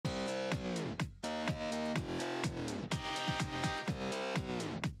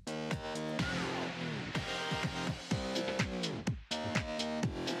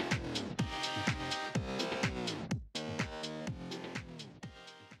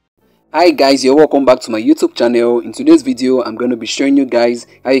Hi guys, you're welcome back to my YouTube channel. In today's video, I'm going to be showing you guys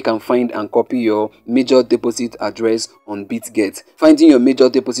how you can find and copy your major deposit address on Bitget. Finding your major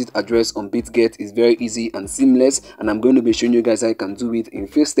deposit address on Bitget is very easy and seamless, and I'm going to be showing you guys how you can do it in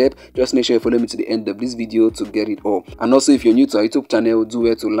 5 steps. Just make sure you follow me to the end of this video to get it all. And also, if you're new to our YouTube channel, do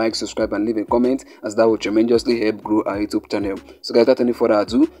well to like, subscribe and leave a comment, as that will tremendously help grow our YouTube channel. So guys, without any further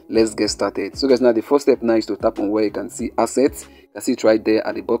ado, let's get started. So guys, now the first step now is to tap on where you can see assets. You can see it right there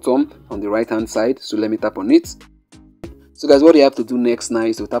at the bottom on the right hand side, so let me tap on it. So guys, what you have to do next now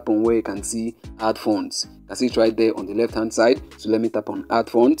is to tap on where you can see add funds. You can see it right there on the left hand side, so let me tap on add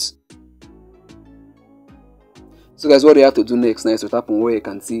funds. So guys, what you have to do next now is to tap on where you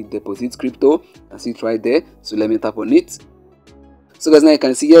can see deposit crypto. You can see it right there, so let me tap on it. So guys, now you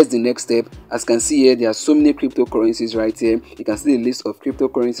can see here's the next step. As you can see here, there are so many cryptocurrencies right here. You can see the list of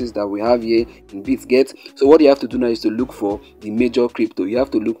cryptocurrencies that we have here in Bitget. So what you have to do now is to look for the major crypto. You have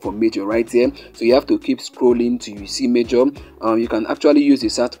to look for major right here. So you have to keep scrolling till you see major. You can actually use the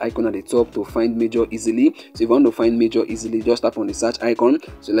search icon at the top to find major easily. So if you want to find major easily, just tap on the search icon.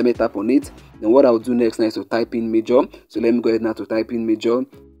 So let me tap on it. Then what I'll do next now is to type in major. So let me go ahead now to type in major,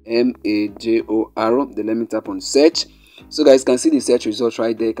 M-A-J-O-R. Then let me tap on search. So guys, you can see the search results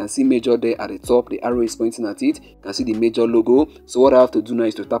right there. You can see major there at the top. The arrow is pointing at it. You can see the major logo. So what I have to do now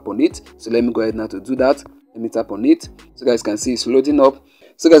is to tap on it. So let me go ahead now to do that. Let me tap on it. So guys, can see it's loading up.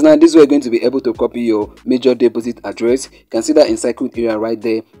 So guys, now this way you're going to be able to copy your major deposit address. You can see that encircled area right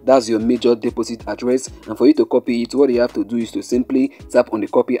there. That's your major deposit address. And for you to copy it, what you have to do is to simply tap on the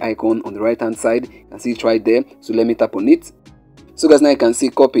copy icon on the right hand side. You can see it right there. So let me tap on it. So guys, now you can see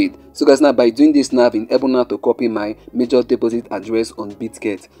copied. So guys, now by doing this now, I've been able now to copy my major deposit address on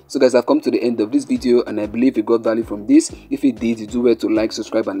Bitget. So guys, I've come to the end of this video and I believe you got value from this. If you did, do well to like,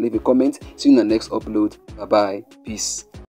 subscribe and leave a comment. See you in the next upload. Bye bye. Peace.